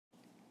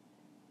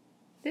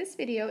This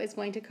video is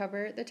going to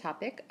cover the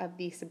topic of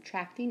the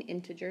subtracting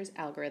integers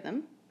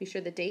algorithm. Be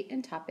sure the date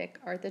and topic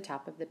are at the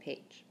top of the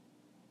page.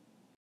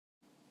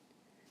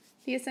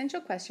 The essential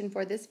question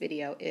for this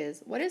video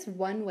is, what is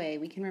one way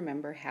we can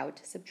remember how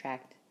to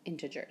subtract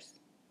integers?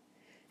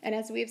 And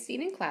as we have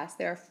seen in class,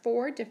 there are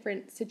 4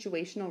 different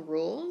situational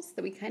rules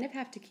that we kind of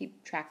have to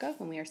keep track of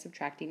when we are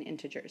subtracting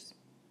integers.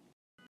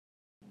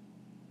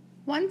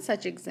 One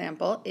such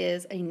example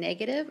is a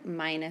negative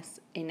minus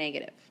a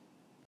negative.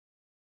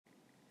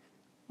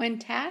 When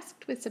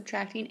tasked with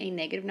subtracting a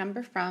negative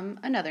number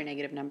from another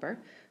negative number,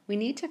 we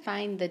need to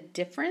find the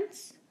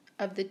difference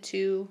of the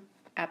two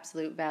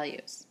absolute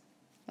values.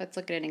 Let's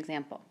look at an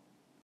example.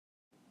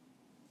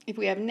 If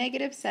we have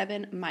negative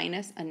 7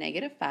 minus a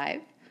negative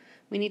 5,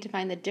 we need to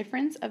find the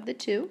difference of the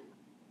two.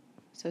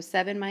 So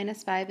 7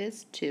 minus 5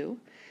 is 2.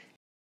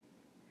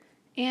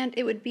 And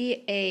it would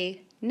be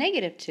a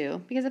negative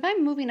 2, because if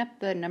I'm moving up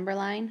the number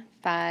line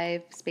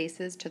 5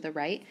 spaces to the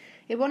right,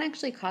 it won't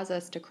actually cause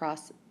us to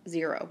cross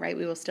 0, right?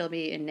 We will still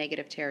be in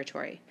negative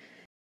territory.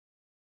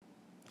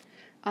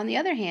 On the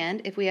other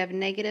hand, if we have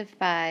negative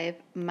 5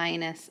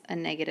 minus a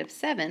negative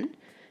 7,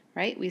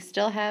 right, we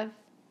still have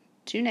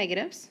two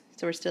negatives,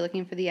 so we're still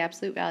looking for the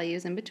absolute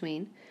values in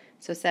between.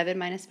 So 7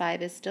 minus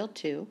 5 is still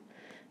 2,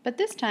 but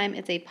this time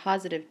it's a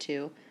positive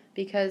 2,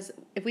 because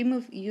if we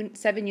move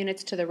 7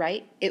 units to the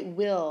right, it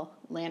will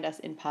land us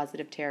in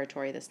positive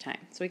territory this time.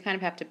 So we kind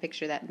of have to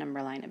picture that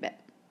number line a bit.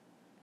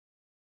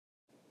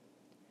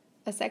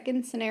 A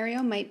second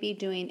scenario might be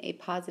doing a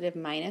positive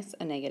minus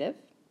a negative.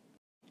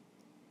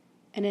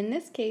 And in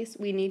this case,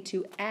 we need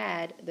to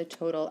add the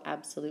total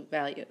absolute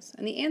values.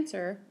 And the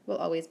answer will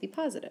always be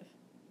positive.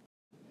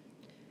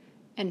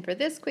 And for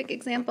this quick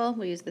example,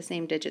 we'll use the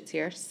same digits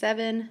here.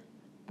 7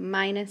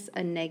 minus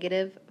a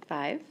negative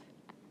 5.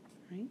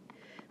 Right?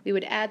 We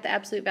would add the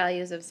absolute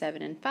values of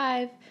 7 and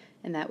 5,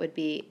 and that would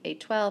be a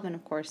 12, and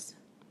of course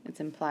it's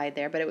implied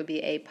there, but it would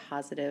be a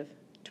positive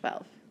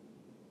 12.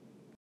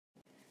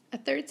 A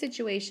third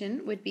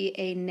situation would be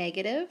a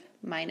negative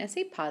minus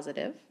a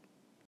positive.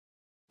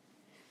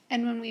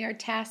 And when we are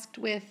tasked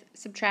with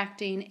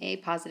subtracting a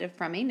positive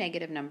from a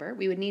negative number,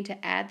 we would need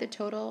to add the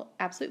total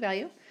absolute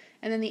value,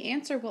 and then the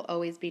answer will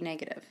always be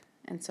negative.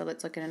 And so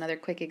let's look at another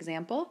quick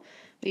example.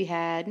 We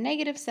had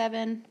negative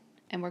 7,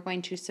 and we're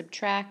going to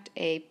subtract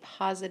a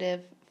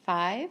positive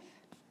 5,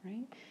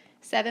 right?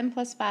 7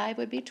 plus 5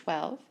 would be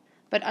 12,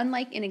 but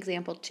unlike in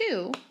example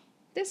 2,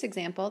 this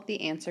example, the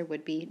answer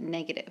would be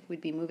negative.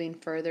 We'd be moving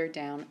further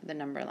down the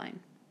number line.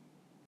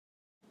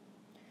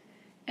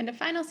 And a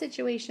final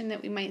situation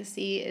that we might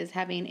see is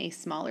having a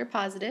smaller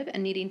positive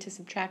and needing to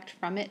subtract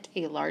from it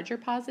a larger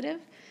positive.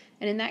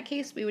 And in that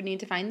case, we would need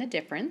to find the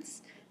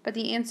difference. But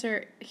the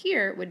answer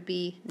here would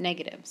be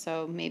negative.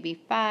 So maybe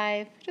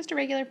 5, just a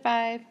regular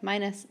 5,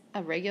 minus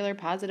a regular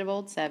positive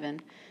old 7.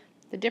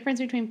 The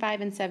difference between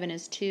 5 and 7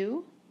 is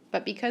 2.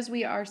 But because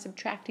we are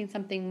subtracting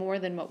something more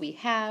than what we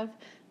have,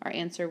 our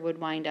answer would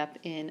wind up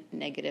in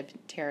negative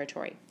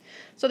territory.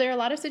 So there are a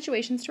lot of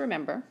situations to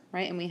remember,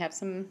 right? And we have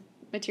some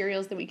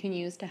materials that we can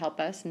use to help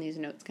us, and these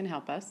notes can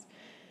help us.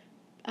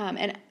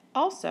 And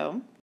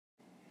also,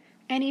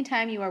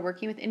 anytime you are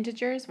working with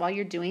integers while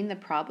you're doing the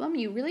problem,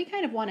 you really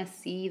kind of want to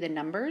see the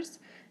numbers.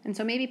 And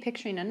so maybe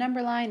picturing a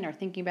number line or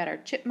thinking about our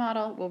chip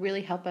model will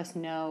really help us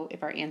know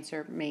if our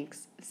answer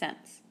makes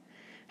sense.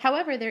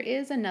 However, there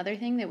is another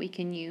thing that we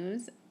can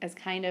use as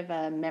kind of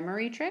a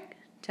memory trick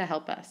to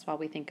help us while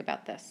we think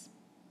about this.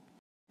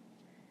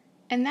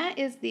 And that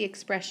is the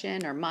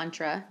expression or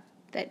mantra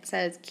that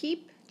says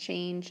keep,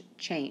 change,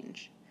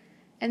 change.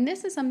 And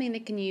this is something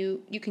that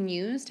you can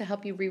use to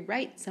help you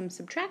rewrite some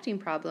subtracting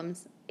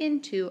problems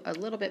into a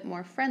little bit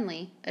more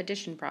friendly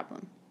addition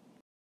problem.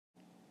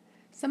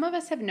 Some of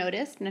us have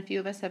noticed, and a few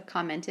of us have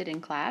commented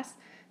in class,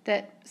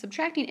 that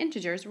subtracting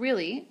integers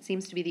really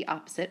seems to be the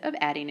opposite of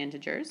adding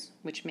integers,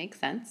 which makes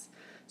sense.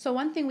 So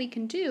one thing we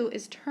can do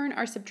is turn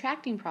our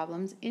subtracting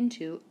problems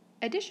into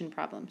addition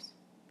problems.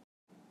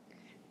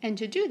 And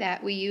to do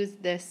that, we use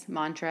this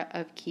mantra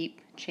of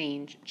keep,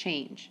 change,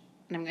 change.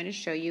 And I'm going to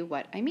show you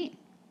what I mean.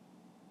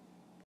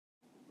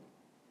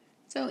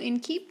 So in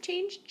keep,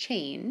 change,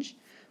 change,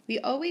 we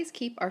always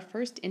keep our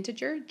first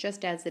integer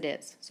just as it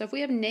is. So if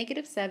we have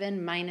negative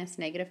 7 minus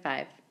negative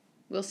 5,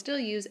 we'll still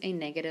use a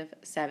negative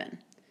 7.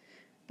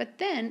 But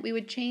then we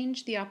would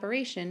change the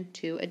operation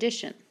to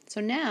addition.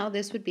 So now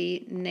this would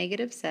be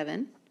negative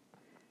 7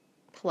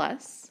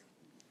 plus,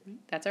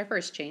 that's our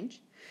first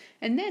change.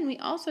 And then we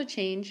also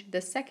change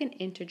the second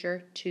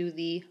integer to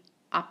the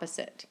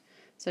opposite.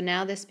 So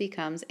now this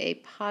becomes a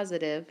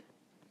positive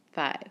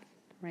 5,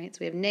 right? So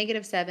we have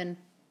negative 7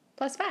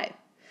 plus 5.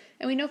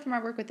 And we know from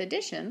our work with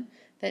addition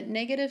that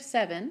negative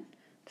 7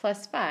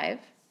 plus 5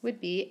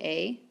 would be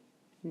a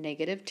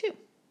negative 2,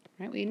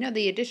 right? We know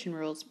the addition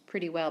rules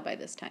pretty well by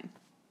this time.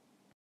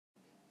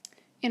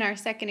 In our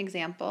second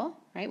example,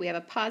 right, we have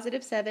a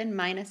positive 7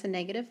 minus a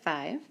negative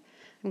 5.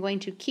 I'm going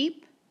to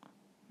keep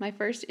my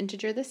first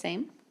integer the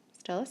same,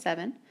 still a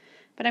 7,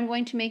 but I'm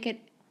going to make it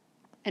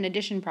an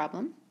addition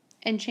problem.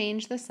 and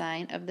change the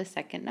sign of the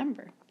second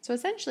number. So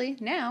essentially,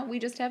 now we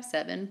just have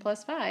 7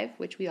 plus 5,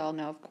 which we all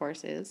know, of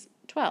course, is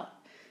 12.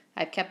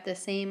 I've kept the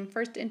same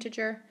first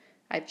integer,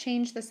 I've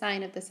changed the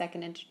sign of the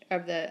second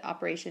of the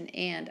operation,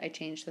 and I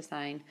changed the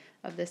sign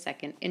of the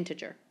second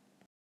integer.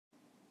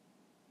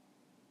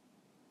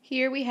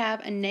 Here we have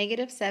a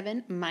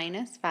 -7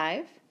 minus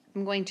 5.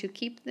 I'm going to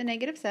keep the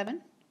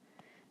 -7.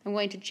 I'm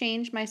going to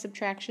change my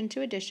subtraction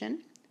to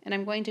addition, and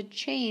I'm going to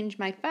change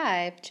my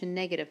 5 to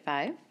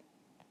 -5.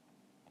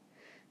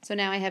 So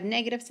now I have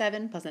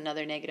 -7 plus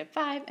another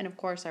 -5, and of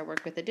course our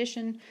work with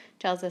addition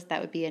tells us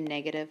that would be a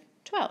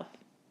 -12.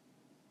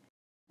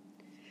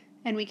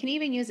 And we can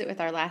even use it with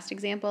our last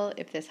example.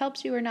 If this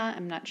helps you or not,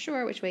 I'm not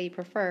sure which way you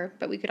prefer,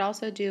 but we could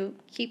also do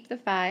keep the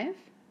 5,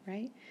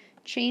 right?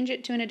 Change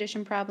it to an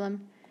addition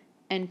problem,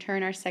 and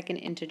turn our second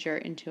integer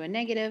into a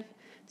negative.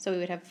 So we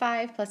would have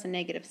 5 plus a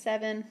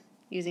 -7.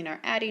 Using our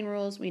adding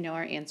rules, we know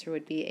our answer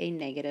would be a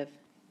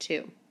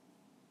 -2.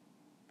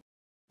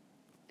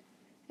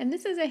 And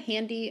this is a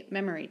handy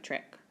memory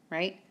trick,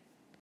 right?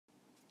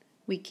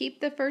 We keep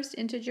the first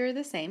integer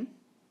the same.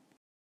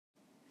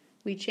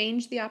 We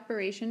change the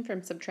operation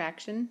from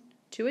subtraction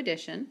to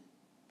addition.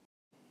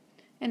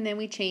 And then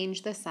we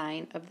change the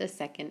sign of the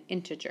second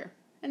integer.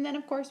 And then,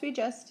 of course, we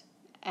just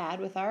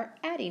add with our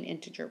adding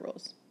integer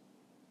rules.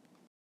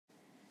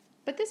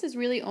 But this is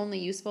really only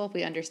useful if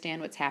we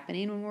understand what's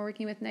happening when we're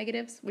working with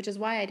negatives, which is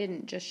why I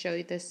didn't just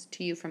show this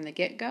to you from the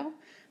get-go.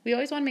 We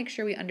always want to make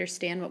sure we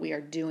understand what we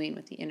are doing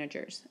with the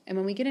integers. And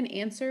when we get an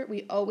answer,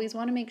 we always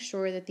want to make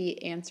sure that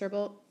the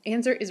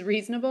answer is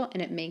reasonable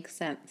and it makes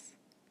sense.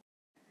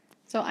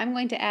 So I'm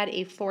going to add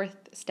a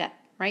fourth step,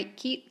 right?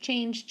 Keep,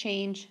 change,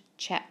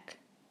 check.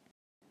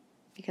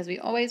 Because we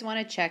always want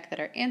to check that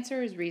our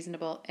answer is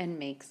reasonable and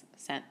makes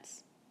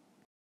sense.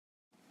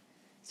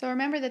 So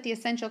remember that the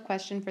essential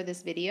question for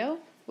this video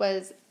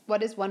was,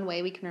 what is one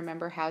way we can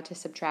remember how to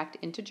subtract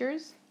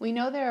integers? We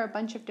know there are a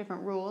bunch of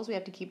different rules we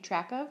have to keep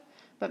track of,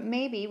 but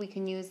maybe we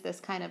can use this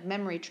kind of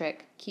memory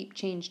trick, keep,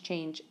 change,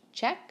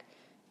 check,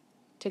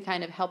 to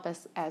kind of help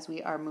us as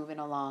we are moving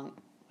along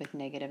with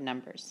negative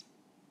numbers.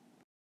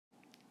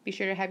 Be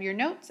sure to have your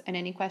notes and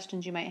any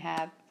questions you might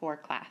have for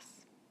class.